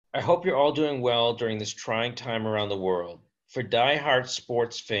I hope you're all doing well during this trying time around the world. For die-hard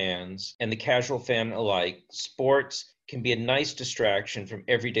sports fans and the casual fan alike, sports can be a nice distraction from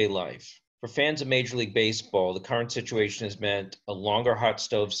everyday life. For fans of Major League Baseball, the current situation has meant a longer hot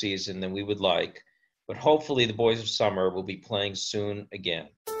stove season than we would like, but hopefully the boys of summer will be playing soon again.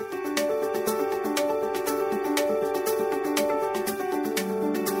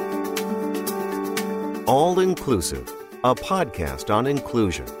 All Inclusive, a podcast on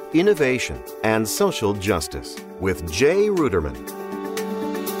inclusion, innovation, and social justice with Jay Ruderman.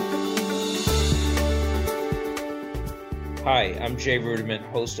 Hi, I'm Jay Ruderman,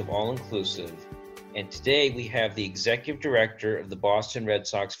 host of All Inclusive, and today we have the Executive Director of the Boston Red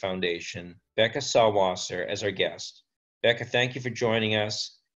Sox Foundation, Bekah Salwasser, as our guest. Bekah, thank you for joining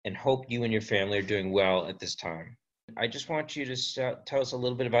us and hope you and your family are doing well at this time. I just want you to tell us a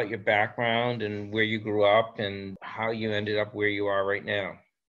little bit about your background and where you grew up and how you ended up where you are right now.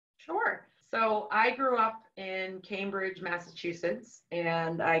 Sure. So I grew up in Cambridge, Massachusetts,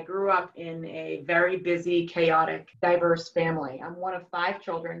 and I grew up in a very busy, chaotic, diverse family. I'm one of 5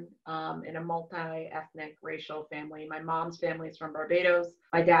 children in a multi-ethnic racial family. My mom's family is from Barbados.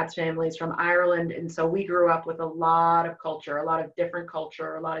 My dad's family is from Ireland. And so we grew up with a lot of culture, a lot of different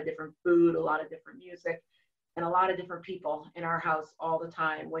culture, a lot of different food, a lot of different music, and a lot of different people in our house all the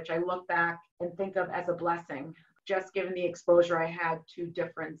time, which I look back and think of as a blessing, just given the exposure I had to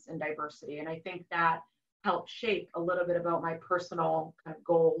difference and diversity. And I think that helped shape a little bit about my personal kind of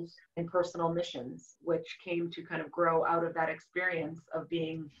goals and personal missions, which came to kind of grow out of that experience of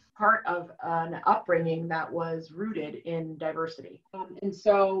being part of an upbringing that was rooted in diversity. And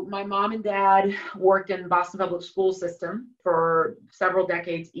so my mom and dad worked in Boston Public School System for several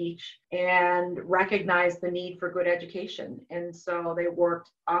decades each and recognized the need for good education. And so they worked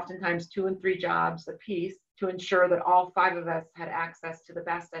oftentimes 2 and 3 jobs apiece to ensure that all 5 of us had access to the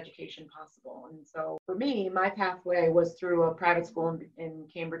best education possible. And so for me, my pathway was through a private school in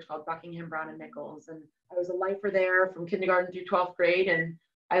Cambridge called Buckingham, Brown and Nichols. And I was a lifer there from kindergarten through 12th grade. And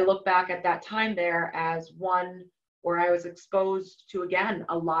I look back at that time there as one where I was exposed to, again,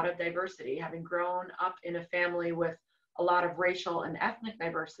 a lot of diversity, having grown up in a family with a lot of racial and ethnic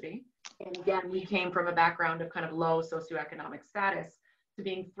diversity. And again, we came from a background of kind of low socioeconomic status to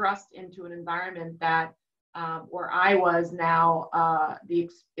being thrust into an environment that where I was now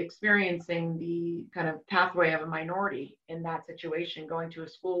experiencing the kind of pathway of a minority in that situation, going to a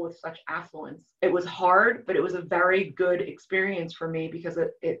school with such affluence. It was hard, but it was a very good experience for me because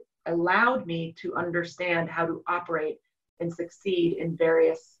it allowed me to understand how to operate and succeed in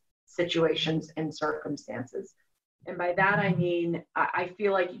various situations and circumstances. And by that, I mean, I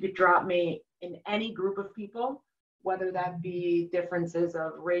feel like you could drop me in any group of people, whether that be differences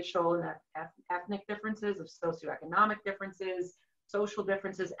of racial and ethnic differences, of socioeconomic differences, social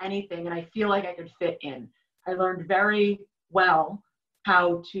differences, anything. And I feel like I could fit in. I learned very well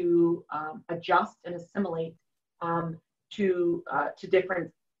how to adjust and assimilate to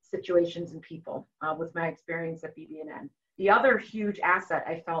different situations and people with my experience at BB&N. The other huge asset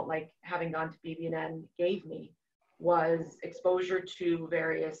I felt like having gone to BB&N gave me was exposure to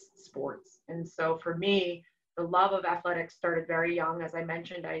various sports. And so for me, the love of athletics started very young. As I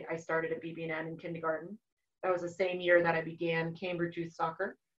mentioned, I started at BB&N in kindergarten. That was the same year that I began Cambridge Youth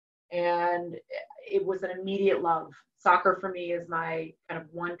Soccer. And it was an immediate love. Soccer for me is my kind of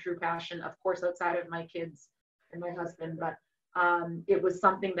one true passion, of course, outside of my kids and my husband, but it was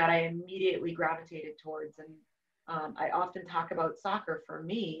something that I immediately gravitated towards. And I often talk about soccer for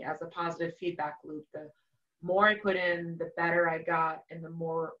me as a positive feedback loop. The more I put in, the better I got and the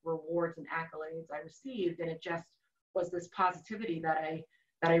more rewards and accolades I received. And it just was this positivity that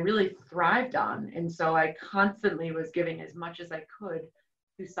I really thrived on. And so I constantly was giving as much as I could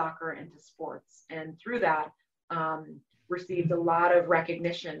to soccer and to sports. And through that, received a lot of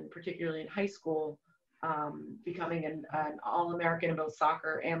recognition, particularly in high school, becoming an All-American in both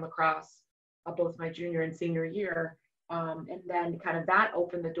soccer and lacrosse, both my junior and senior year. And then kind of that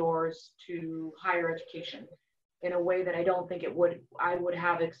opened the doors to higher education in a way that I don't think I would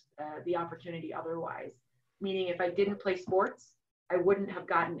have the opportunity otherwise. Meaning if I didn't play sports, I wouldn't have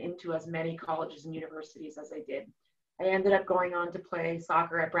gotten into as many colleges and universities as I did. I ended up going on to play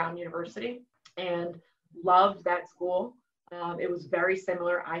soccer at Brown University and loved that school. It was very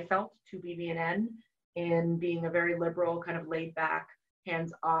similar, I felt, to BB&N in being a very liberal, kind of laid back,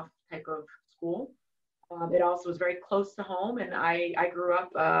 hands-off type of school. It also was very close to home, and I grew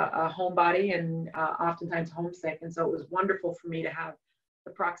up a homebody and oftentimes homesick, and so it was wonderful for me to have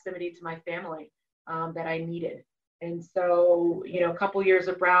the proximity to my family that I needed. And so, a couple years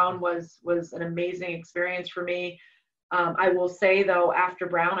at Brown was an amazing experience for me. I will say, though, after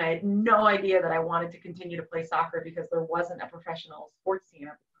Brown, I had no idea that I wanted to continue to play soccer because there wasn't a professional sports team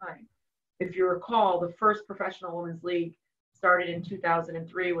at the time. If you recall, the first professional women's league started in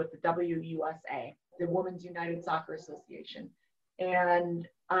 2003 with the WUSA, the Women's United Soccer Association. And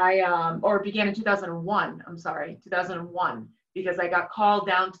or began in 2001, 2001, because I got called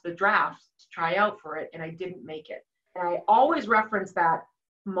down to the draft to try out for it and I didn't make it. And I always reference that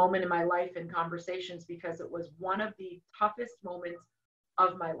moment in my life in conversations because it was one of the toughest moments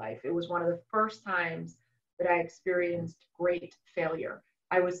of my life. It was one of the first times that I experienced great failure.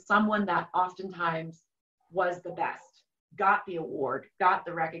 I was someone that oftentimes was the best, got the award, got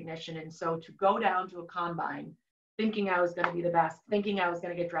the recognition. And so to go down to a combine thinking I was going to be the best, thinking I was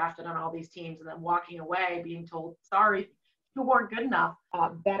going to get drafted on all these teams, and then walking away being told, sorry, you weren't good enough,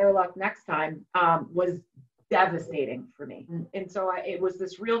 better luck next time, was devastating for me. And so it was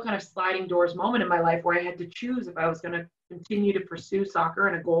this real kind of sliding doors moment in my life where I had to choose if I was going to continue to pursue soccer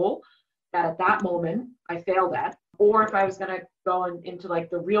and a goal that at that moment I failed at, or if I was going to go into like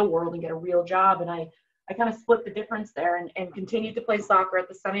the real world and get a real job. And I kind of split the difference there and continued to play soccer at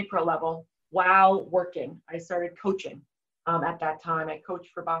the semi-pro level while working. I started coaching at that time. I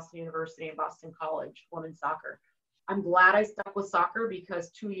coached for Boston University and Boston College women's soccer. I'm glad I stuck with soccer because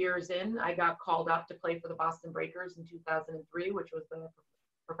 2 years in, I got called up to play for the Boston Breakers in 2003, which was the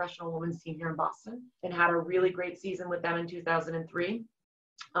professional women's team here in Boston, and had a really great season with them in 2003.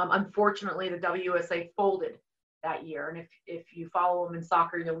 Unfortunately, the WUSA folded that year. And if you follow women's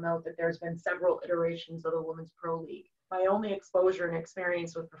soccer, you'll note that there's been several iterations of the Women's Pro League. My only exposure and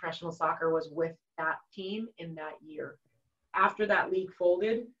experience with professional soccer was with that team in that year. After that league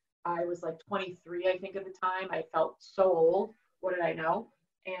folded, I was like 23, I think, at the time. I felt so old. What did I know?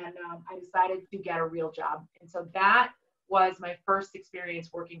 And I decided to get a real job. And so that was my first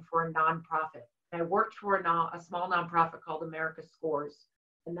experience working for a nonprofit. I worked for a small nonprofit called America Scores.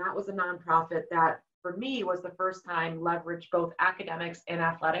 And that was a nonprofit that, for me, was the first time leveraged both academics and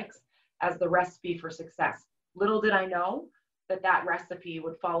athletics as the recipe for success. Little did I know that that recipe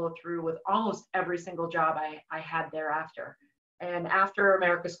would follow through with almost every single job I had thereafter. And after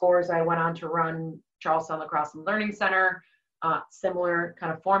America Scores, I went on to run Charlestown Lacrosse and Learning Center, similar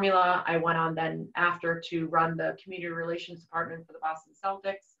kind of formula. I went on then after to run the community relations department for the Boston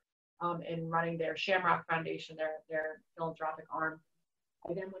Celtics and running their Shamrock Foundation, their philanthropic arm.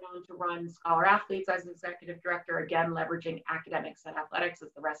 I then went on to run Scholar Athletes as executive director, again, leveraging academics and athletics as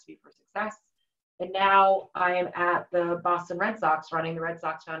the recipe for success. And now I am at the Boston Red Sox running the Red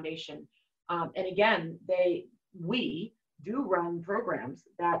Sox Foundation. And again, we do run programs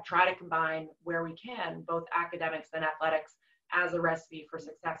that try to combine where we can, both academics and athletics as a recipe for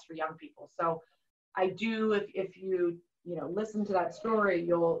success for young people. So I do, if you listen to that story,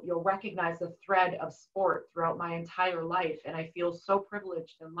 you'll recognize the thread of sport throughout my entire life. And I feel so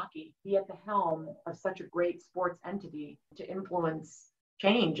privileged and lucky to be at the helm of such a great sports entity to influence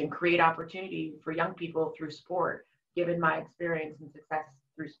change and create opportunity for young people through sport, given my experience and success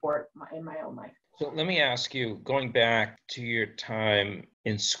through sport in my own life. So let me ask you, going back to your time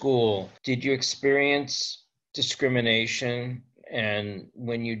in school, did you experience discrimination? And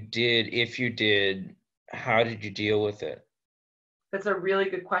when you did, if you did, how did you deal with it? That's a really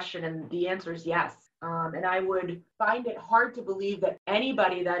good question. And the answer is yes. And I would find it hard to believe that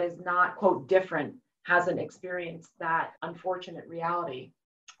anybody that is not, quote, different hasn't experienced that unfortunate reality.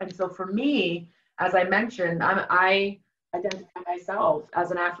 And so for me, as I mentioned, I identify myself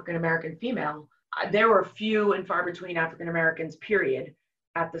as an African-American female. There were few and far between African-Americans, period,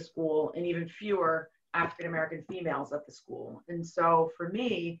 at the school, and even fewer African-American females at the school. And so for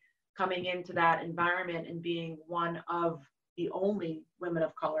me, coming into that environment and being one of the only women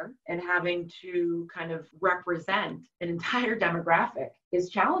of color and having to kind of represent an entire demographic is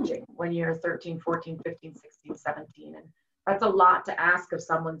challenging when you're 13, 14, 15, 16, 17. And that's a lot to ask of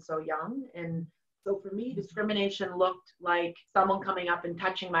someone so young. And so for me, discrimination looked like someone coming up and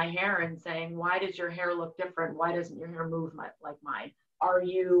touching my hair and saying, why does your hair look different? Why doesn't your hair move like mine? Are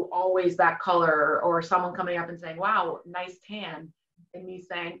you always that color? Or someone coming up and saying, wow, nice tan. And me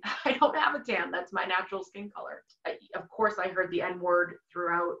saying, I don't have a tan. That's my natural skin color. Of course, I heard the N-word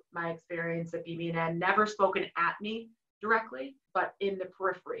throughout my experience at BB&N, never spoken at me directly, but in the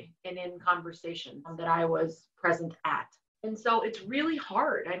periphery and in conversation that I was present at. And so it's really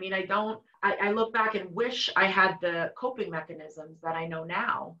hard. I mean, I look back and wish I had the coping mechanisms that I know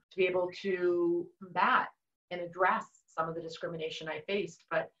now to be able to combat and address some of the discrimination I faced.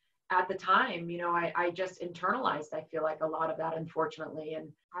 But at the time, I just internalized, I feel like, a lot of that, unfortunately, and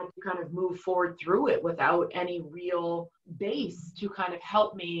had to kind of move forward through it without any real base to kind of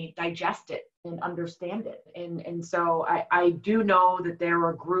help me digest it and understand it. And so I do know that there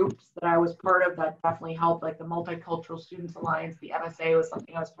were groups that I was part of that definitely helped, like the Multicultural Students Alliance, the MSA was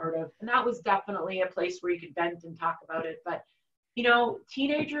something I was part of. And that was definitely a place where you could vent and talk about it. But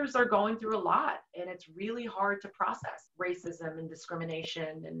teenagers are going through a lot, and it's really hard to process racism and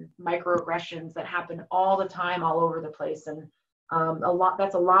discrimination and microaggressions that happen all the time, all over the place. And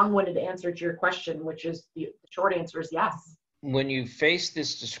that's a long-winded answer to your question, which is the short answer is yes. When you face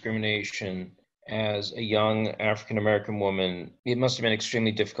this discrimination as a young African-American woman, it must have been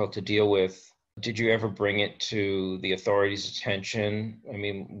extremely difficult to deal with. Did you ever bring it to the authorities' attention? I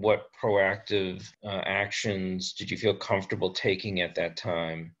mean, what proactive actions did you feel comfortable taking at that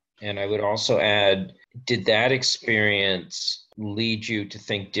time? And I would also add, did that experience lead you to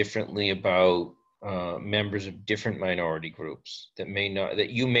think differently about members of different minority groups that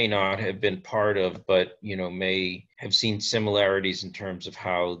you may not have been part of, but may have seen similarities in terms of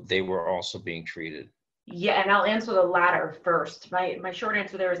how they were also being treated? Yeah, and I'll answer the latter first. My short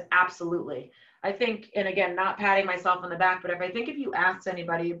answer there is absolutely. I think, and again, not patting myself on the back, but if you asked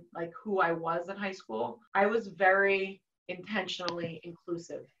anybody like who I was in high school, I was very intentionally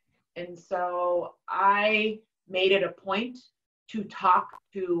inclusive. And so I made it a point to talk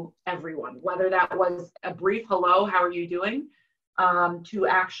to everyone, whether that was a brief hello, how are you doing, to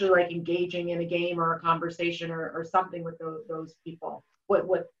actually like engaging in a game or a conversation or something with those people.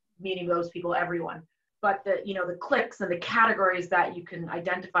 What meaning those people, everyone. But the cliques and the categories that you can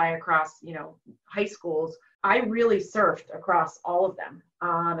identify across, high schools, I really surfed across all of them.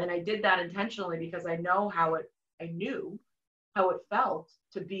 And I did that intentionally because I knew how it felt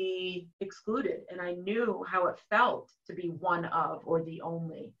to be excluded. And I knew how it felt to be one of or the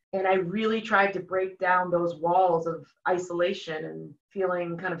only. And I really tried to break down those walls of isolation and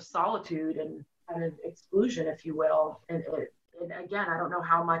feeling kind of solitude and kind of exclusion, if you will. And again, I don't know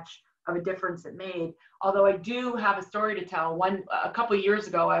how much of a difference it made. Although I do have a story to tell. A couple of years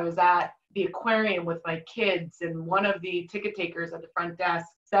ago, I was at the aquarium with my kids, and one of the ticket takers at the front desk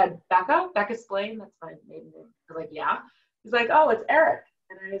said, Becca Splain, that's my maiden name. I was like, yeah. He's like, oh, it's Eric.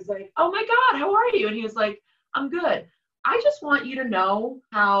 And I was like, oh my God, how are you? And he was like, I'm good. I just want you to know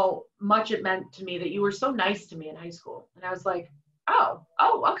how much it meant to me that you were so nice to me in high school. And I was like, oh,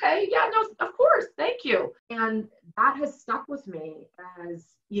 okay. Yeah, no, of course. Thank you. And that has stuck with me as,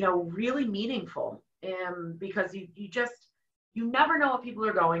 really meaningful. Because you never know what people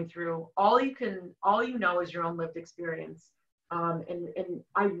are going through. All you know is your own lived experience. And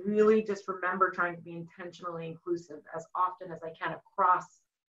I really just remember trying to be intentionally inclusive as often as I can across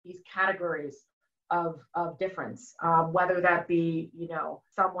these categories of difference, whether that be,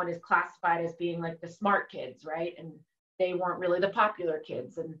 someone is classified as being like the smart kids, right? And they weren't really the popular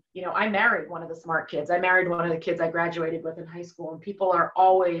kids. And, I married one of the smart kids. I married one of the kids I graduated with in high school. And people are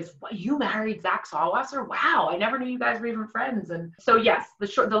always, you married Zach Salwasser? Wow, I never knew you guys were even friends. And so, yes,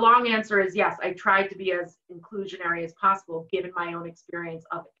 the long answer is yes, I tried to be as inclusionary as possible, given my own experience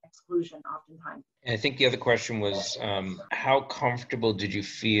of exclusion oftentimes. And I think the other question was, how comfortable did you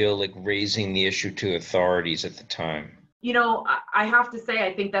feel like raising the issue to authorities at the time? I have to say,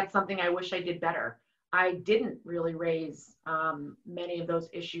 I think that's something I wish I did better. I didn't really raise many of those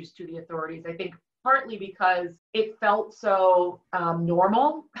issues to the authorities. I think partly because it felt so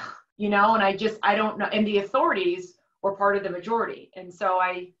normal, and I don't know. And the authorities were part of the majority. And so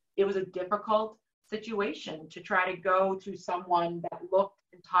it was a difficult situation to try to go to someone that looked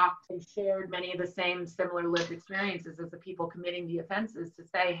and talked and shared many of the same similar lived experiences as the people committing the offenses to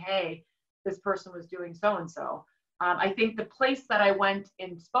say, hey, this person was doing so-and-so. I think the place that I went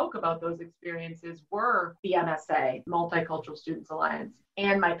and spoke about those experiences were the MSA, Multicultural Students Alliance,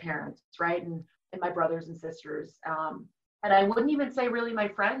 and my parents, right? And my brothers and sisters. And I wouldn't even say really my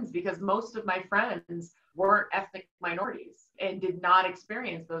friends, because most of my friends weren't ethnic minorities and did not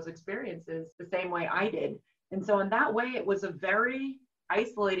experience those experiences the same way I did. And so in that way, it was a very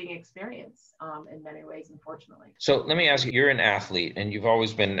isolating experience in many ways, unfortunately. So let me ask you, you're an athlete and you've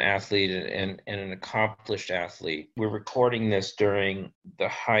always been an athlete and an accomplished athlete. We're recording this during the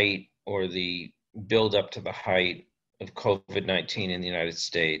height or the build up to the height of COVID-19 in the United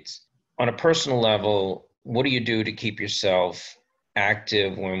States. On a personal level, what do you do to keep yourself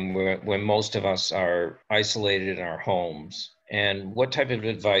active when most of us are isolated in our homes? And what type of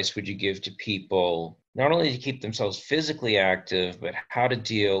advice would you give to people, not only to keep themselves physically active, but how to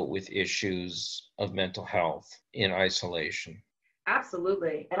deal with issues of mental health in isolation?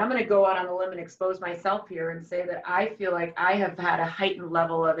 Absolutely. And I'm going to go out on a limb and expose myself here and say that I feel like I have had a heightened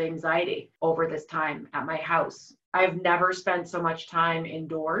level of anxiety over this time at my house. I've never spent so much time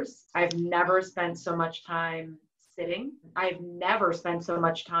indoors. I've never spent so much time sitting. I've never spent so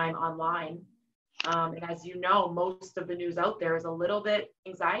much time online. And as you know, most of the news out there is a little bit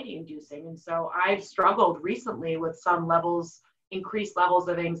anxiety inducing. And so I've struggled recently with some increased levels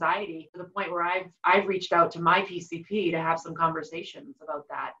of anxiety to the point where I've reached out to my PCP to have some conversations about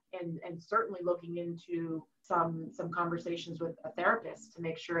that, and certainly looking into some conversations with a therapist to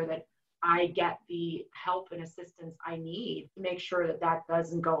make sure that I get the help and assistance I need to make sure that that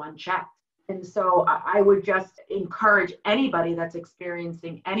doesn't go unchecked. And so I would just encourage anybody that's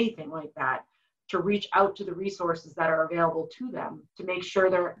experiencing anything like that to reach out to the resources that are available to them, to make sure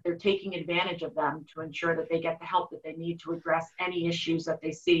they're taking advantage of them, to ensure that they get the help that they need to address any issues that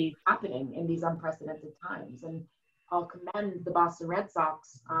they see happening in these unprecedented times. And I'll commend the Boston Red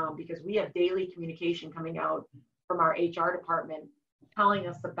Sox because we have daily communication coming out from our HR department telling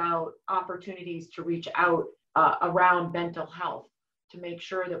us about opportunities to reach out around mental health, to make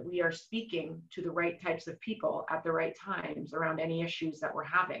sure that we are speaking to the right types of people at the right times around any issues that we're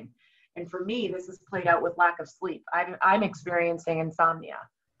having. And for me, this is played out with lack of sleep. I'm experiencing insomnia.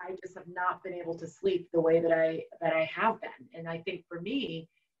 I just have not been able to sleep the way that I have been. And I think for me,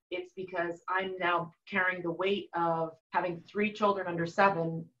 it's because I'm now carrying the weight of having 3 children under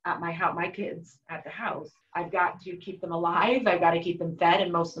 7 at my house, my kids at the house. I've got to keep them alive. I've got to keep them fed,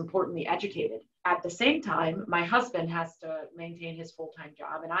 and most importantly, educated. At the same time, my husband has to maintain his full-time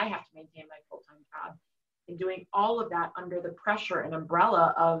job, and I have to maintain my full-time job. And doing all of that under the pressure and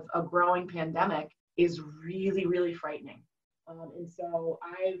umbrella of a growing pandemic is really, really frightening. And so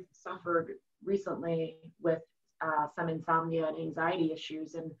I've suffered recently with some insomnia and anxiety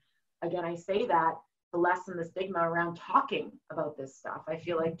issues. And again, I say that to lessen the stigma around talking about this stuff. I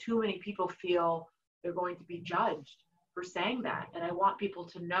feel like too many people feel they're going to be judged for saying that. And I want people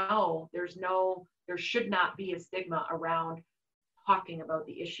to know there should not be a stigma around talking about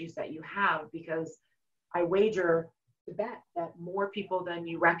the issues that you have, because I wager to bet that more people than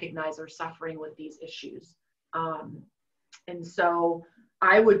you recognize are suffering with these issues. And so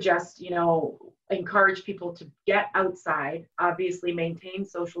I would just, encourage people to get outside, obviously maintain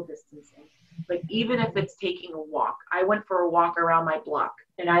social distancing, but even if it's taking a walk. I went for a walk around my block,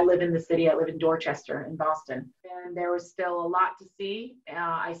 and I live in the city. I live in Dorchester in Boston, and there was still a lot to see.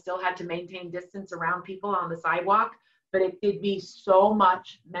 I still had to maintain distance around people on the sidewalk, but it did me so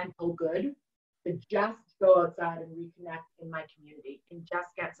much mental good to just go outside and reconnect in my community and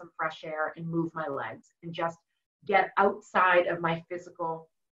just get some fresh air and move my legs and just get outside of my physical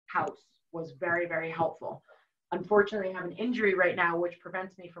house was very, very helpful. Unfortunately, I have an injury right now which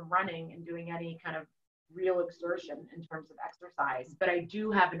prevents me from running and doing any kind of real exertion in terms of exercise, but I do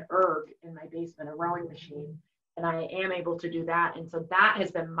have an erg in my basement, a rowing machine, and I am able to do that. And so that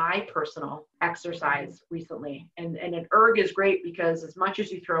has been my personal exercise recently. And an erg is great because as much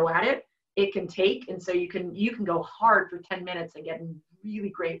as you throw at it, it can take, and so you can go hard for 10 minutes and get a really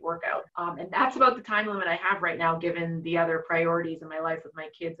great workout. And that's about the time limit I have right now, given the other priorities in my life with my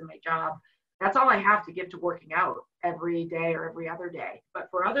kids and my job. That's all I have to give to working out every day or every other day. But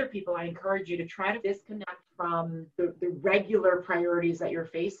for other people, I encourage you to try to disconnect from the regular priorities that you're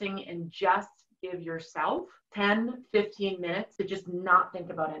facing and just give yourself 10, 15 minutes to just not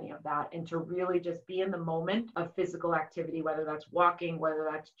think about any of that and to really just be in the moment of physical activity, whether that's walking, whether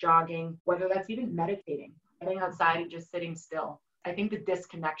that's jogging, whether that's even meditating, getting outside and just sitting still. I think the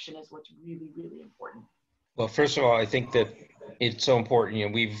disconnection is what's really, really important. Well, first of all, I think that it's so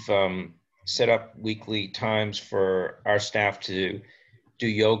important. We've set up weekly times for our staff to do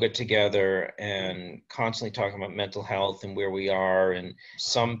yoga together and constantly talking about mental health and where we are. And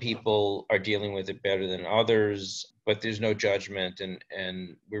some people are dealing with it better than others, but there's no judgment.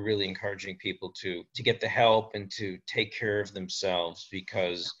 And we're really encouraging people to get the help and to take care of themselves,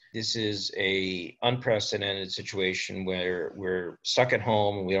 because this is a unprecedented situation where we're stuck at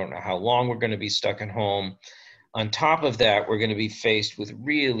home and we don't know how long we're going to be stuck at home. On top of that, we're going to be faced with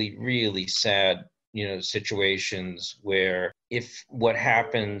really, really sad situations where if what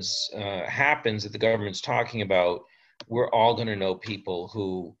happens that the government's talking about, we're all going to know people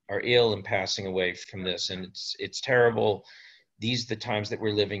who are ill and passing away from this. And it's terrible. These are the times that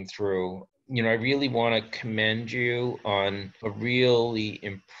we're living through. I really want to commend you on a really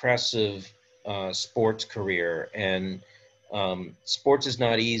impressive sports career. And Sports is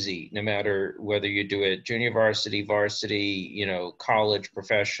not easy, no matter whether you do it junior varsity, college,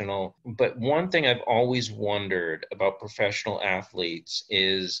 professional. But one thing I've always wondered about professional athletes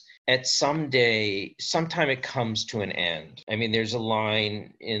is sometime it comes to an end. I mean, there's a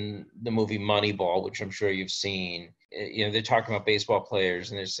line in the movie Moneyball, which I'm sure you've seen. They're talking about baseball players,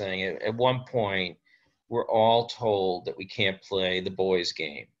 and they're saying at one point, we're all told that we can't play the boys'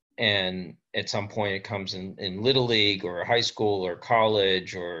 game. And at some point it comes in little league or high school or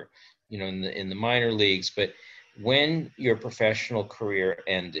college or, in the minor leagues. But when your professional career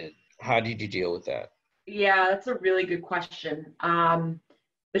ended, how did you deal with that? Yeah, that's a really good question.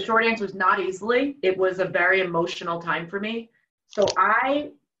 The short answer is not easily. It was a very emotional time for me. So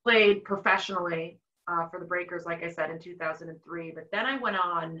I played professionally for the Breakers, like I said, in 2003. But then I went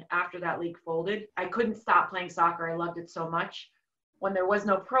on after that league folded. I couldn't stop playing soccer. I loved it so much. When there was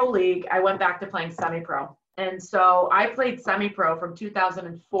no pro league, I went back to playing semi-pro. And so I played semi-pro from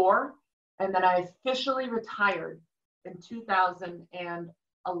 2004, and then I officially retired in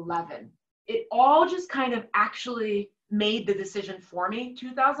 2011. It all just kind of actually made the decision for me.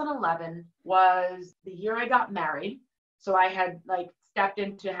 2011 was the year I got married. So I had stepped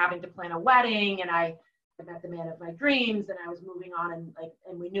into having to plan a wedding, and I met the man of my dreams, and I was moving on, and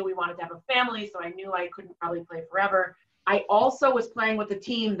we knew we wanted to have a family. So I knew I couldn't probably play forever. I also was playing with a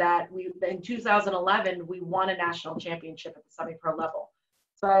team that in 2011, we won a national championship at the semi-pro level.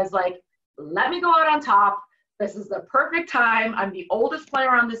 So I was like, let me go out on top. This is the perfect time. I'm the oldest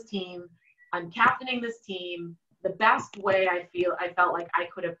player on this team. I'm captaining this team. The best way I felt like I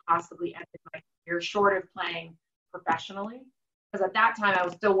could have possibly ended my career short of playing professionally. Because at that time I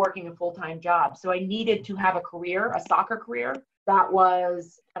was still working a full-time job. So I needed to have a soccer career that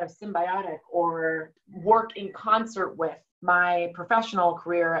was kind of symbiotic or worked in concert with my professional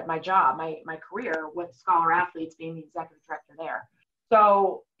career at my job, my career with Scholar Athletes, being the executive director there.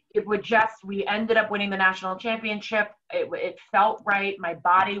 So we ended up winning the national championship. It felt right. My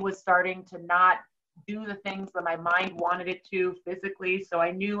body was starting to not do the things that my mind wanted it to physically. So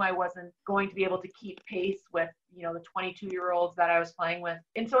I knew I wasn't going to be able to keep pace with, the 22-year-olds that I was playing with.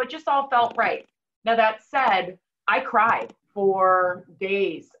 And so it just all felt right. Now, that said, I cried for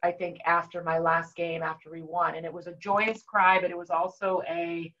days, I think, after my last game, after we won. And it was a joyous cry, but it was also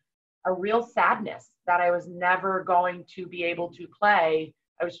a real sadness that I was never going to be able to play.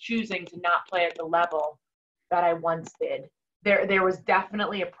 I was choosing to not play at the level that I once did. There was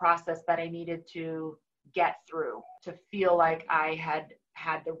definitely a process that I needed to get through to feel like I had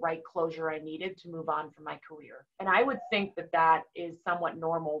the right closure I needed to move on from my career. And I would think that is somewhat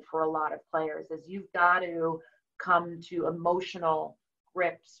normal for a lot of players, as you've got to come to emotional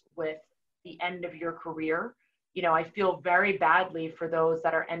grips with the end of your career. I feel very badly for those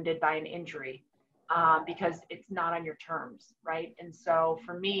that are ended by an injury because it's not on your terms, right? And so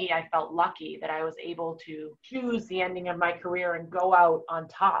for me, I felt lucky that I was able to choose the ending of my career and go out on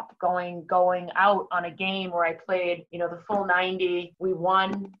top, going out on a game where I played, the full 90. We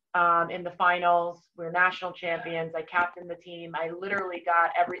won in the finals. We were national champions. I captained the team. I literally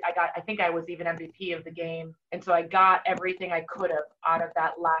I think I was even MVP of the game. And so I got everything I could have out of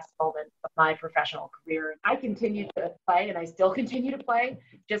that last moment of my professional career. I continued to play, and I still continue to play,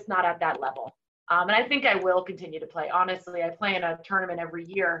 just not at that level. And I think I will continue to play. Honestly, I play in a tournament every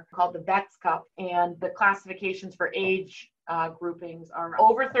year called the Vets Cup, and the classifications for age groupings are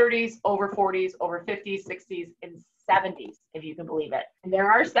over 30s, over 40s, over 50s, 60s, and 70s, if you can believe it. And there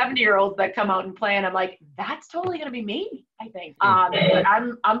are 70-year-olds that come out and play, and I'm like, that's totally going to be me, I think. But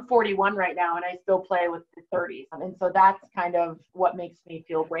I'm 41 right now, and I still play with the 30s. And so that's kind of what makes me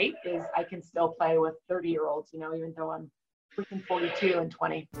feel great, is I can still play with 30-year-olds, even though I'm freaking 42 and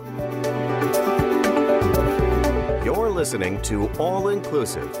 20. You're listening to All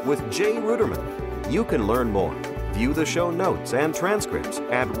Inclusive with Jay Ruderman. You can learn more. View the show notes and transcripts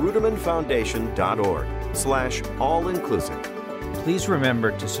at rudermanfoundation.org/allinclusive. Please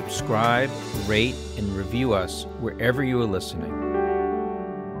remember to subscribe, rate, and review us wherever you are listening.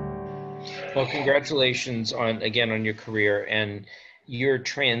 Well, congratulations on your career and your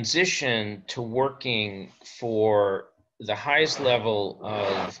transition to working for the highest level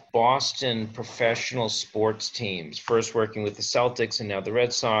of Boston professional sports teams, first working with the Celtics and now the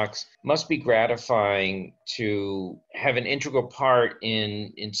Red Sox, must be gratifying to have an integral part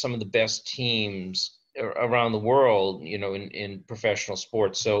in some of the best teams around the world, in professional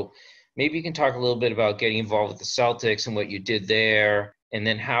sports. So maybe you can talk a little bit about getting involved with the Celtics and what you did there, and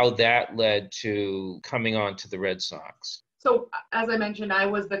then how that led to coming on to the Red Sox. So as I mentioned, I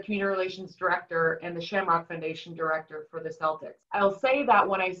was the community relations director and the Shamrock Foundation director for the Celtics. I'll say that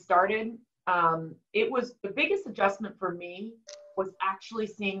when I started It was the biggest adjustment for me was actually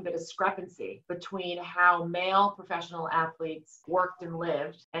seeing the discrepancy between how male professional athletes worked and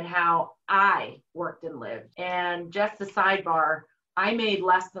lived and how I worked and lived. And just a sidebar, I made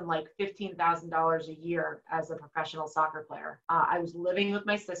less than like $15,000 a year as a professional soccer player. I was living with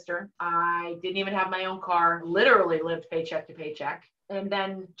my sister. I didn't even have my own car, literally lived paycheck to paycheck. And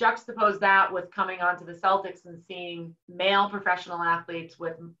then juxtapose that with coming onto the Celtics and seeing male professional athletes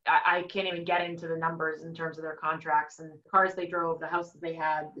with, I can't even get into the numbers in terms of their contracts and the cars they drove, the houses they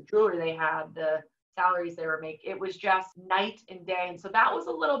had, the jewelry they had, the salaries they were making. It was just night and day. And so that was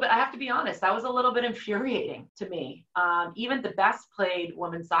a little bit, I have to be honest, that was a little bit infuriating to me. Even the best paid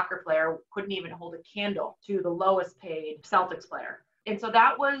women's soccer player couldn't even hold a candle to the lowest paid Celtics player. And so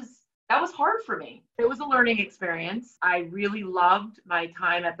that was hard for me. It was a learning experience. I really loved my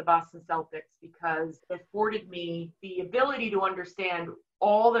time at the Boston Celtics because it afforded me the ability to understand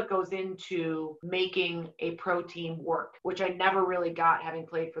all that goes into making a pro team work, which I never really got having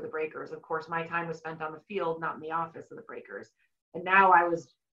played for the Breakers. Of course, my time was spent on the field, not in the office of the Breakers. And now I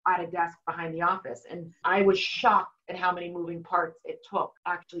was at a desk behind the office. And I was shocked at how many moving parts it took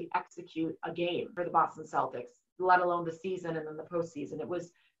to actually execute a game for the Boston Celtics, let alone the season and then the postseason. It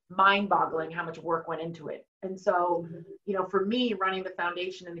was mind-boggling how much work went into it. And so, for me, running the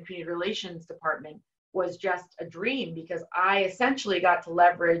foundation and the community relations department was just a dream because I essentially got to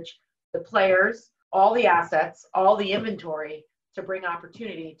leverage the players, all the assets, all the inventory to bring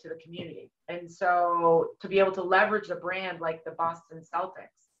opportunity to the community. And so to be able to leverage a brand like the Boston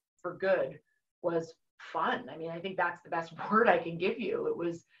Celtics for good was fun. I mean, I think that's the best word I can give you.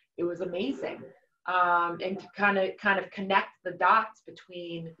 It was amazing. And to kind of connect the dots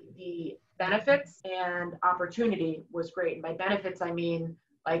between the benefits and opportunity was great. And by benefits, I mean,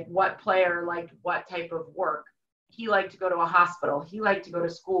 like what player liked what type of work. He liked to go to a hospital. He liked to go to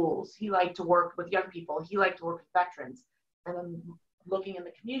schools. He liked to work with young people. He liked to work with veterans. And then looking in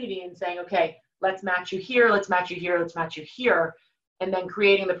the community and saying, okay, let's match you here. Let's match you here. Let's match you here. And then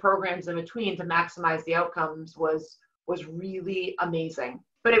creating the programs in between to maximize the outcomes was really amazing.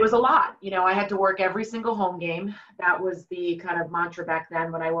 But it was a lot. I had to work every single home game. That was the kind of mantra back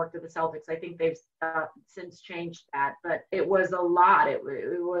then when I worked at the Celtics. I think they've since changed that, but it was a lot. It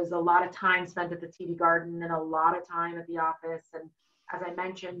was a lot of time spent at the TD Garden and a lot of time at the office. And as I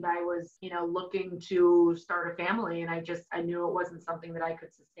mentioned, I was, looking to start a family, and I knew it wasn't something that I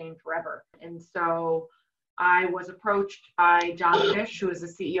could sustain forever. And so I was approached by John Fish, who is the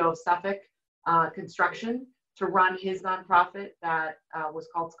CEO of Suffolk Construction, to run his nonprofit that was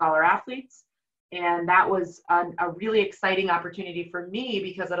called Scholar Athletes. And that was a really exciting opportunity for me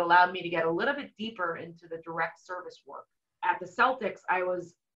because it allowed me to get a little bit deeper into the direct service work. At the Celtics, I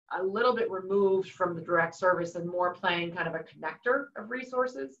was a little bit removed from the direct service and more playing kind of a connector of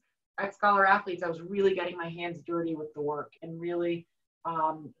resources. At Scholar Athletes, I was really getting my hands dirty with the work and really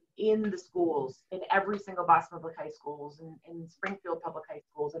in the schools, in every single Boston Public High Schools, in Springfield Public High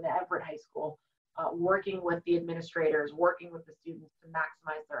Schools, and Everett High School, working with the administrators, working with the students to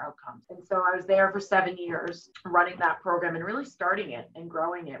maximize their outcomes. And so I was there for 7 years running that program and really starting it and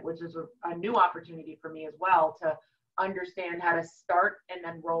growing it, which is a new opportunity for me as well to understand how to start and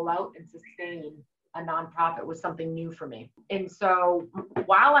then roll out and sustain a nonprofit was something new for me. And so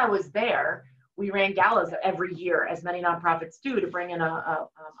while I was there, we ran galas every year, as many nonprofits do, to bring in a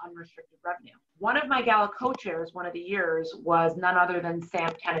unrestricted revenue. One of my gala co-chairs one of the years was none other than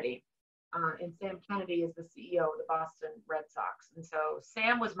Sam Kennedy. And Sam Kennedy is the CEO of the Boston Red Sox. And so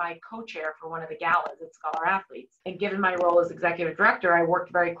Sam was my co-chair for one of the galas at Scholar Athletes. And given my role as executive director, I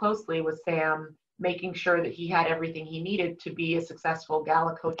worked very closely with Sam, making sure that he had everything he needed to be a successful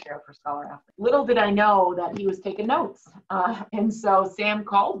gala co-chair for Scholar Athletes. Little did I know that he was taking notes. And so Sam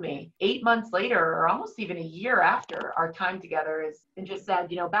called me 8 months later, or almost even a year after our time together, and just said,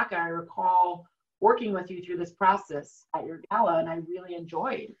 Bekah, I recall working with you through this process at your gala, and I really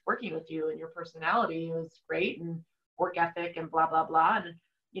enjoyed working with you, and your personality was great, and work ethic and blah, blah, blah. And,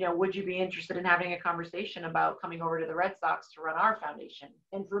 would you be interested in having a conversation about coming over to the Red Sox to run our foundation?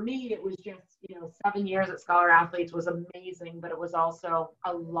 And for me, it was just, 7 years at Scholar Athletes was amazing, but it was also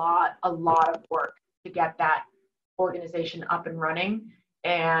a lot of work to get that organization up and running.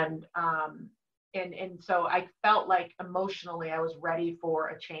 And so I felt like emotionally I was ready for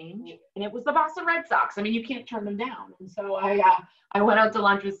a change, and it was the Boston Red Sox. I mean, you can't turn them down. And so I went out to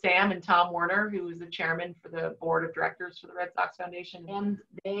lunch with Sam and Tom Warner, who was the chairman for the board of directors for the Red Sox Foundation. And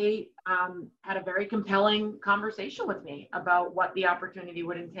they had a very compelling conversation with me about what the opportunity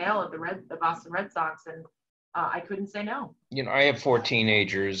would entail at the Boston Red Sox. And I couldn't say no. I have 4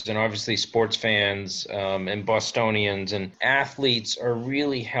 teenagers, and obviously sports fans and Bostonians and athletes are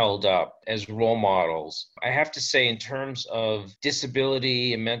really held up as role models. I have to say, in terms of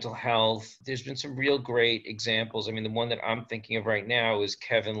disability and mental health, there's been some real great examples. I mean, the one that I'm thinking of right now is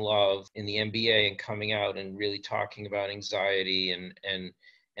Kevin Love in the NBA and coming out and really talking about anxiety and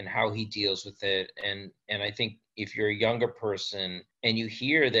how he deals with it. And I think if you're a younger person and you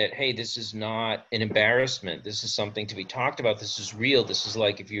hear that, hey, this is not an embarrassment, this is something to be talked about, this is real, this is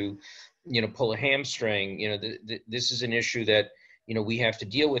like if you pull a hamstring, this is an issue that we have to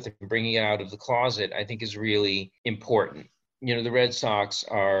deal with, and bringing it out of the closet, I think, is really important. The Red Sox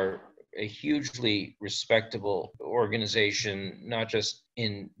are a hugely respectable organization, not just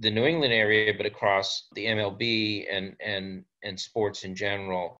in the New England area, but across the MLB and sports in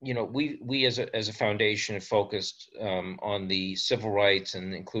general. We as a foundation have focused on the civil rights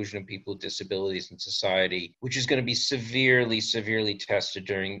and the inclusion of people with disabilities in society, which is going to be severely tested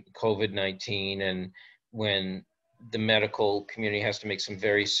during COVID-19, and when the medical community has to make some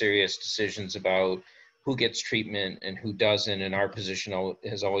very serious decisions about who gets treatment and who doesn't. And our position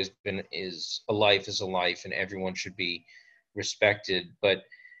has always been is a life is a life, and everyone should be respected. But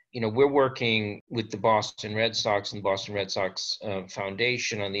we're working with the Boston Red Sox and the Boston Red Sox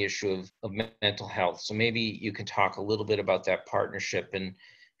Foundation on the issue of mental health. So maybe you can talk a little bit about that partnership and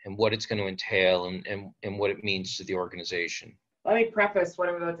what it's going to entail and what it means to the organization. Let me preface what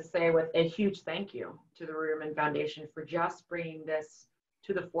I'm about to say with a huge thank you to the Ruderman Foundation for just bringing this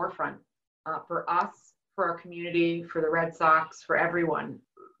to the forefront for us, for our community, for the Red Sox, for everyone.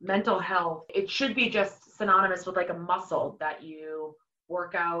 Mental health, it should be just synonymous with like a muscle that you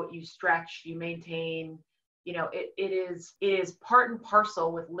work out, you stretch, you maintain. It is part and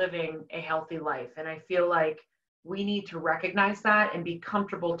parcel with living a healthy life. And I feel like we need to recognize that and be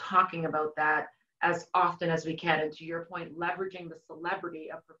comfortable talking about that as often as we can. And to your point, leveraging the celebrity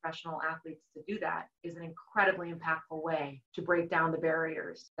of professional athletes to do that is an incredibly impactful way to break down the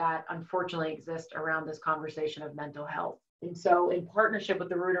barriers that unfortunately exist around this conversation of mental health. And so in partnership with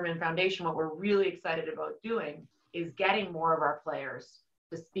the Ruderman Foundation, what we're really excited about doing is getting more of our players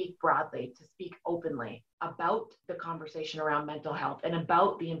to speak broadly, to speak openly about the conversation around mental health and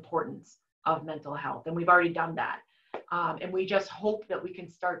about the importance of mental health. And we've already done that. And we just hope that we can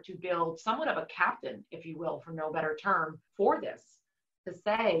start to build somewhat of a captain, if you will, for no better term, for this, to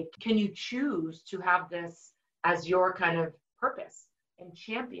say, can you choose to have this as your kind of purpose and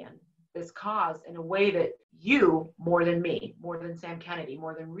champion this cause in a way that you, more than me, more than Sam Kennedy,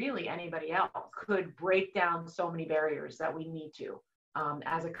 more than really anybody else, could break down so many barriers that we need to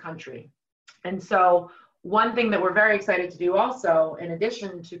as a country. And so one thing that we're very excited to do also, in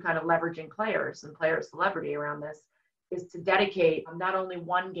addition to kind of leveraging players and player celebrity around this, is to dedicate not only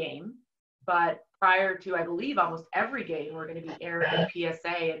one game, but prior to, I believe, almost every game, we're going to be airing a PSA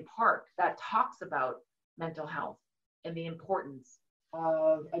and Park that talks about mental health and the importance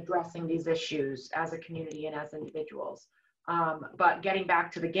of addressing these issues as a community and as individuals. But getting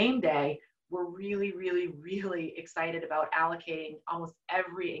back to the game day, we're really excited about allocating almost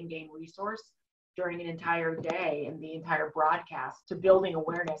every in-game resource during an entire day and the entire broadcast to building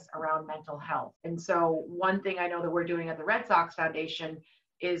awareness around mental health. And so one thing I know that we're doing at the Red Sox Foundation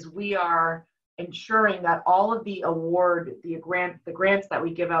is we are ensuring that all of the grants that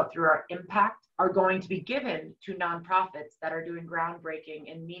we give out through our impact are going to be given to nonprofits that are doing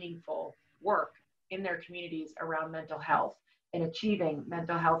groundbreaking and meaningful work in their communities around mental health and achieving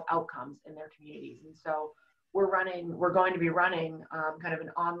mental health outcomes in their communities. And so we're going to be running kind of an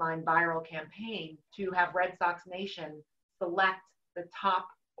online viral campaign to have Red Sox Nation select the top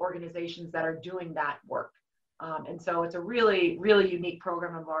organizations that are doing that work. And so it's a really unique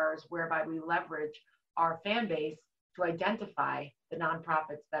program of ours whereby we leverage our fan base to identify the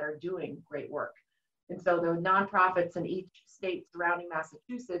nonprofits that are doing great work. And so the nonprofits in each state surrounding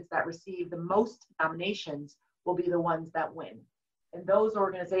Massachusetts that receive the most nominations will be the ones that win. And those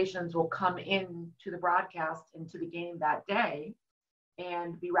organizations will come in to the broadcast and to the game that day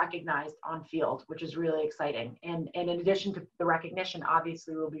and be recognized on field, which is really exciting. And in addition to the recognition,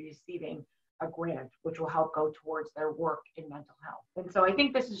 obviously we'll be receiving a grant, which will help go towards their work in mental health. And so I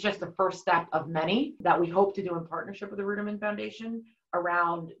think this is just the first step of many that we hope to do in partnership with the Ruderman Foundation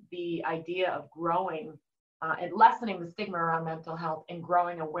around the idea of growing and lessening the stigma around mental health and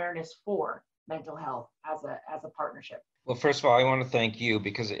growing awareness for mental health as a partnership. Well, first of all, I want to thank you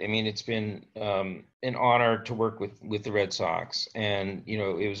because, I mean, it's been an honor to work with the Red Sox. And,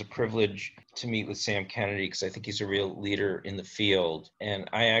 it was a privilege to meet with Sam Kennedy because I think he's a real leader in the field. And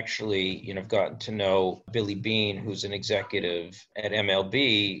I actually, have gotten to know Billy Beane, who's an executive at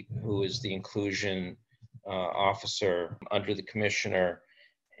MLB, who is the inclusion officer under the commissioner.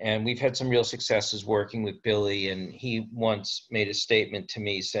 And we've had some real successes working with Billy. And he once made a statement to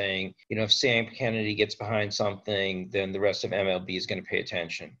me saying, if Sam Kennedy gets behind something, then the rest of MLB is going to pay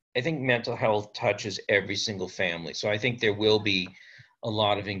attention. I think mental health touches every single family. So I think there will be a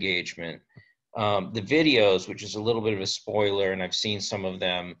lot of engagement. The videos, which is a little bit of a spoiler, and I've seen some of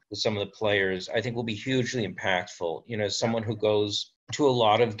them with some of the players, I think will be hugely impactful. As someone who goes to a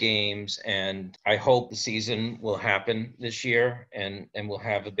lot of games, and I hope the season will happen this year and we'll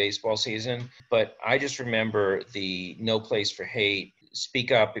have a baseball season. But I just remember the No Place for Hate,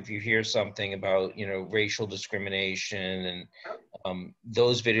 speak up if you hear something about, racial discrimination, and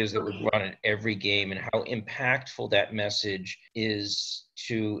those videos that would run at every game, and how impactful that message is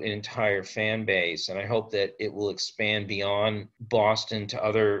to an entire fan base. And I hope that it will expand beyond Boston to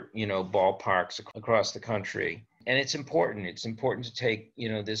other, ballparks across the country. And it's important. It's important to take,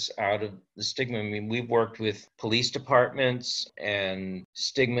 this out of the stigma. I mean, we've worked with police departments, and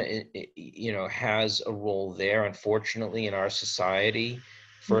stigma, has a role there, unfortunately, in our society.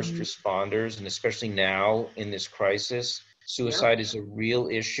 First responders, and especially now in this crisis, suicide is a real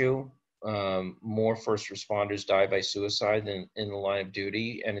issue. More first responders die by suicide than in the line of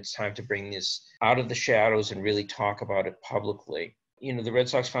duty. And it's time to bring this out of the shadows and really talk about it publicly. The Red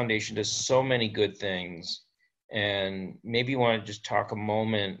Sox Foundation does so many good things. And maybe you want to just talk a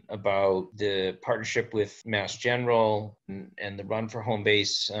moment about the partnership with Mass General and the Run for Home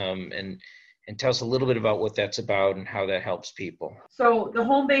Base, and tell us a little bit about what that's about and how that helps people. So the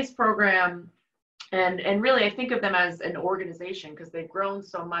Home Base program, and really I think of them as an organization because they've grown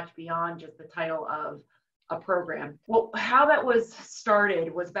so much beyond just the title of a program. Well, how that was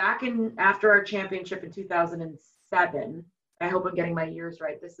started was back after our championship in 2007. I hope I'm getting my years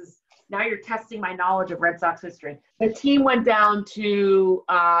right. Now you're testing my knowledge of Red Sox history. The team went down to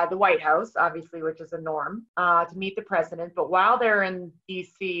the White House, obviously, which is a norm, to meet the president. But while they're in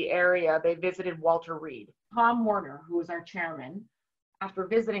DC area, they visited Walter Reed. Tom Warner, who was our chairman, after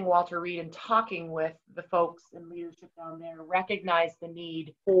visiting Walter Reed and talking with the folks in leadership down there, recognized the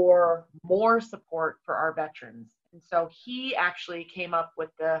need for more support for our veterans. And so he actually came up with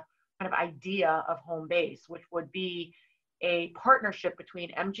the kind of idea of Home Base, which would be a partnership between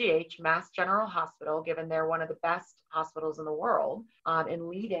MGH, Mass General Hospital, given they're one of the best hospitals in the world, in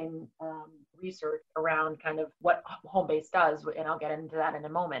leading research around kind of what Home Base does, and I'll get into that in a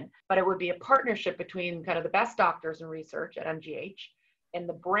moment. But it would be a partnership between kind of the best doctors in research at MGH and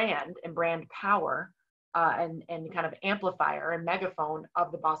the brand and brand power and kind of amplifier and megaphone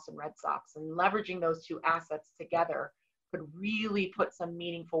of the Boston Red Sox. And leveraging those two assets together could really put some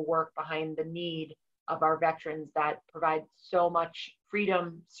meaningful work behind the need of our veterans that provide so much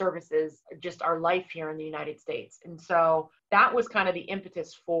freedom, services, just our life here in the United States. And so that was kind of the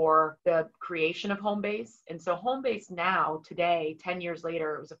impetus for the creation of Home Base. And so Home Base now, today, 10 years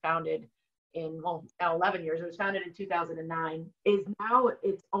later, it was founded now 11 years, it was founded in 2009, is now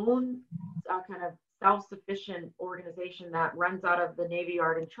its own kind of self-sufficient organization that runs out of the Navy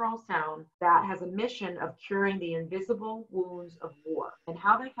Yard in Charlestown that has a mission of curing the invisible wounds of war. And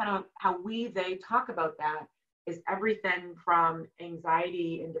how they talk about that is everything from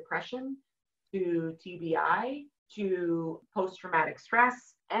anxiety and depression to TBI to post-traumatic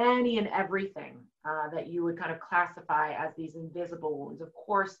stress, any and everything that you would kind of classify as these invisible wounds. Of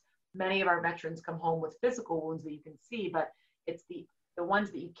course, many of our veterans come home with physical wounds that you can see, but it's the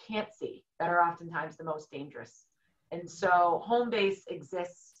ones that you can't see that are oftentimes the most dangerous. And so Home Base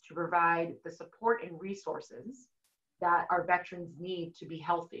exists to provide the support and resources that our veterans need to be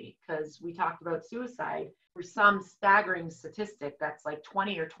healthy. Because we talked about suicide, for some staggering statistic that's like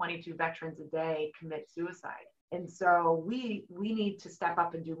 20 or 22 veterans a day commit suicide. And so we need to step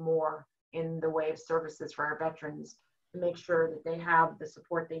up and do more in the way of services for our veterans to make sure that they have the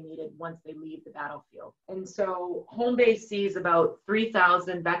support they needed once they leave the battlefield. And so Home Base sees about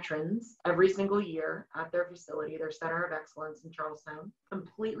 3,000 veterans every single year at their facility, their Center of Excellence in Charlestown,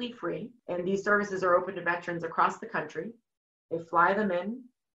 completely free. And these services are open to veterans across the country. They fly them in,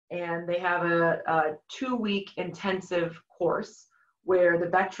 and they have a 2-week intensive course where the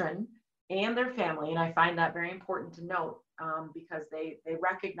veteran and their family, and I find that very important to note, because they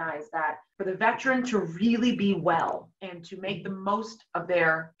recognize that for the veteran to really be well and to make the most of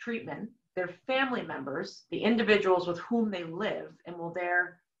their treatment, their family members, the individuals with whom they live and will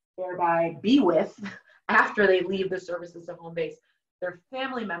thereby be with after they leave the services of Home Base, their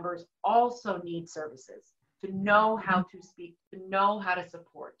family members also need services to know how to speak, to know how to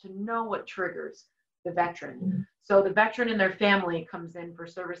support, to know what triggers the veteran. So the veteran and their family comes in for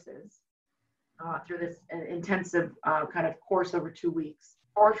services through this intensive kind of course over 2 weeks.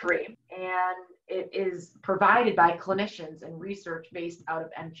 for free. And it is provided by clinicians and research based out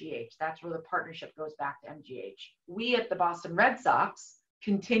of MGH. That's where the partnership goes back to MGH. We at the Boston Red Sox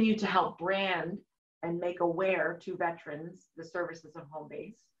continue to help brand and make aware to veterans the services of home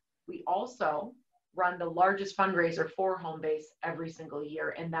base. We also run the largest fundraiser for home base every single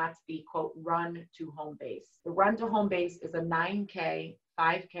year, and that's the quote, Run to Home Base. The Run to Home Base is a 9K,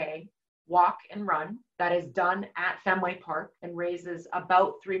 5K walk and run that is done at Fenway Park and raises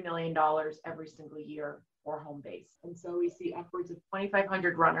about $3 million every single year for home base. And so we see upwards of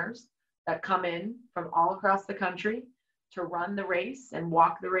 2,500 runners that come in from all across the country to run the race and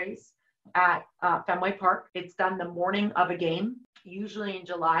walk the race at Fenway Park. It's done the morning of a game, usually in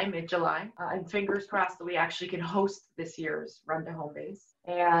July, mid-July, and fingers crossed that we actually can host this year's Run to Home Base.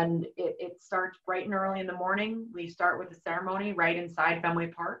 And it starts bright and early in the morning. We start with a ceremony right inside Fenway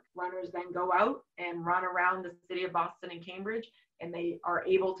Park. Runners then go out and run around the city of Boston and Cambridge, and they are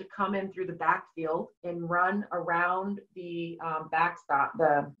able to come in through the backfield and run around the backstop,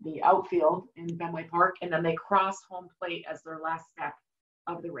 the outfield in Fenway Park, and then they cross home plate as their last step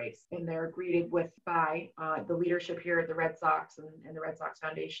of the race. And they're greeted by the leadership here at the Red Sox and the Red Sox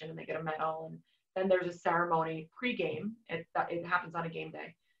Foundation, and they get a medal. And then there's a ceremony pregame. It happens on a game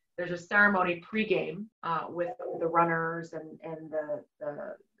day. There's a ceremony pregame with the runners and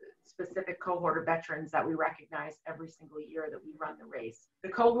the specific cohort of veterans that we recognize every single year that we run the race. The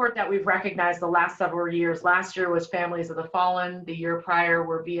cohort that we've recognized the last several years, last year was Families of the Fallen, the year prior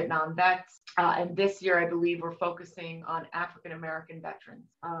were Vietnam vets, and this year I believe we're focusing on African American veterans.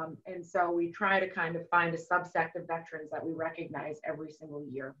 And so we try to kind of find a subsect of veterans that we recognize every single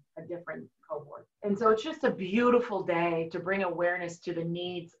year, a different cohort. And so it's just a beautiful day to bring awareness to the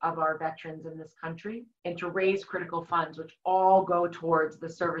needs of our veterans in this country and to raise critical funds, which all go towards the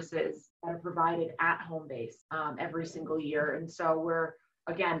services that are provided at home base every single year. And so we're,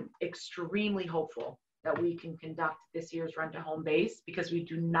 again, extremely hopeful that we can conduct this year's Run to Home Base, because we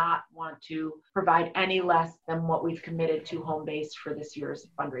do not want to provide any less than what we've committed to home base for this year's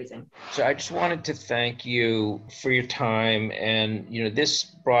fundraising. So I just wanted to thank you for your time. And,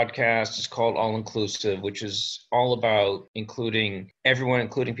 this broadcast is called All Inclusive, which is all about including everyone,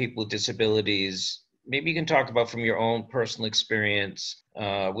 including people with disabilities. Maybe you can talk about from your own personal experience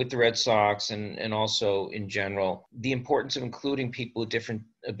with the Red Sox and also in general, the importance of including people with different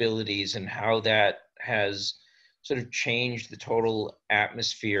abilities and how that has sort of changed the total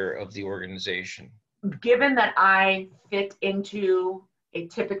atmosphere of the organization. Given that I fit into a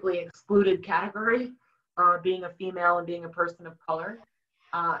typically excluded category, being a female and being a person of color,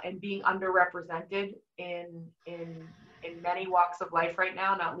 and being underrepresented in many walks of life right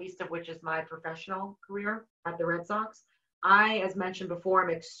now, not least of which is my professional career at the Red Sox, I, as mentioned before, am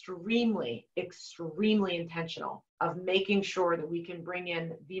extremely, extremely intentional of making sure that we can bring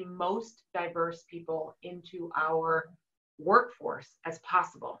in the most diverse people into our workforce as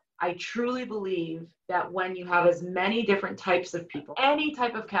possible. I truly believe that when you have as many different types of people, any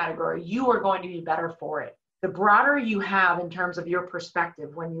type of category, you are going to be better for it. The broader you have in terms of your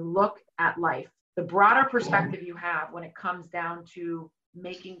perspective when you look at life, the broader perspective you have when it comes down to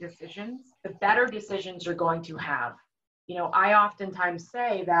making decisions, the better decisions you're going to have. I oftentimes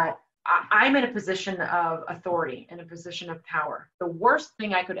say that I'm in a position of authority, in a position of power. The worst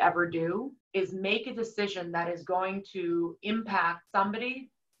thing I could ever do is make a decision that is going to impact somebody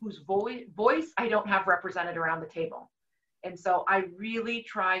whose voice I don't have represented around the table. And so I really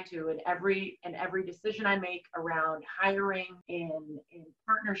try to, in every decision I make around hiring, in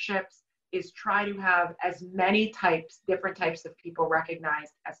partnerships, is try to have as many different types of people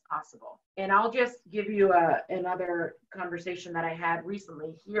recognized as possible. And I'll just give you another conversation that I had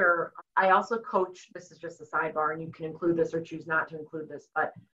recently here. I also coach, this is just a sidebar, and you can include this or choose not to include this,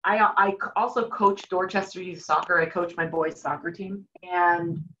 but I also coach Dorchester Youth Soccer. I coach my boys' soccer team,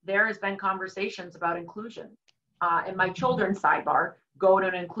 and there has been conversations about inclusion. And my children's sidebar go to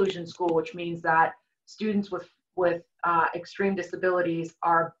an inclusion school, which means that students with extreme disabilities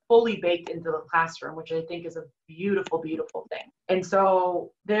are fully baked into the classroom, which I think is a beautiful, beautiful thing. And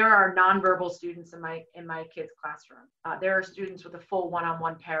so there are nonverbal students in my kids' classroom. There are students with a full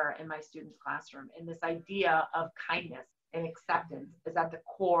one-on-one para in my students' classroom. And this idea of kindness and acceptance is at the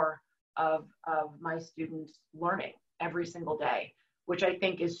core of my students' learning every single day, which I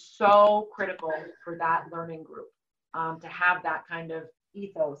think is so critical for that learning group, to have that kind of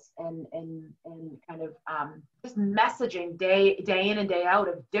ethos and kind of just messaging day in and day out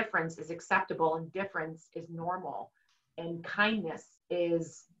of difference is acceptable and difference is normal and kindness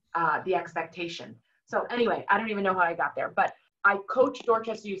is the expectation. So anyway, I don't even know how I got there, but I coach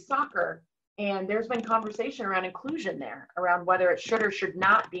Dorchester Youth Soccer, And there's been conversation around inclusion there, around whether it should or should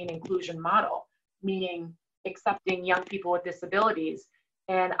not be an inclusion model, meaning accepting young people with disabilities.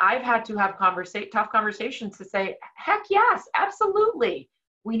 And I've had to have tough conversations to say, heck yes, absolutely.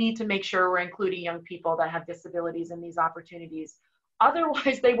 We need to make sure we're including young people that have disabilities in these opportunities.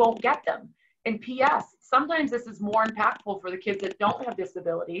 Otherwise, they won't get them. And P.S., sometimes this is more impactful for the kids that don't have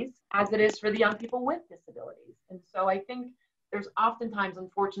disabilities as it is for the young people with disabilities. And so I think there's oftentimes,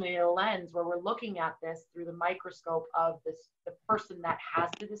 unfortunately, a lens where we're looking at this through the microscope of the person that has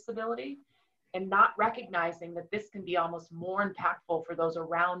the disability and not recognizing that this can be almost more impactful for those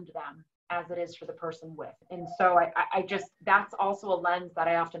around them as it is for the person with. And so I just, that's also a lens that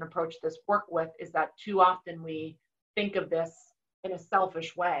I often approach this work with, is that too often we think of this in a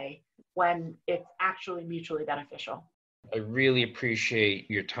selfish way when it's actually mutually beneficial. I really appreciate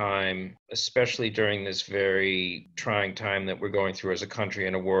your time, especially during this very trying time that we're going through as a country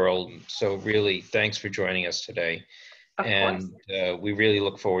and a world. So really, thanks for joining us today. Of course. We really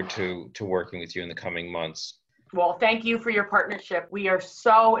look forward to working with you in the coming months. Well, thank you for your partnership. We are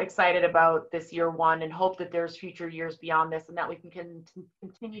so excited about this year one and hope that there's future years beyond this and that we can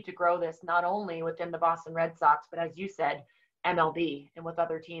continue to grow this, not only within the Boston Red Sox, but as you said, MLB and with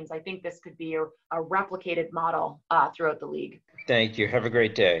other teams. I think this could be a replicated model throughout the league. Thank you. Have a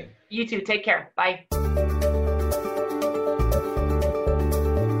great day. You too. Take care. Bye.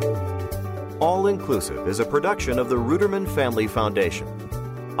 All Inclusive is a production of the Ruderman Family Foundation.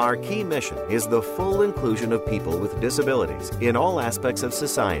 Our key mission is the full inclusion of people with disabilities in all aspects of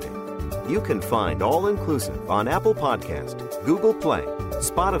society. You can find All Inclusive on Apple Podcast, Google Play,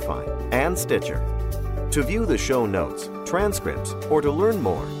 Spotify, and Stitcher. To view the show notes, transcripts, or to learn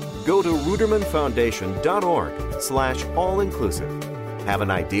more, go to rudermanfoundation.org/allinclusive. Have an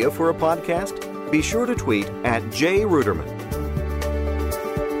idea for a podcast? Be sure to tweet @JRuderman.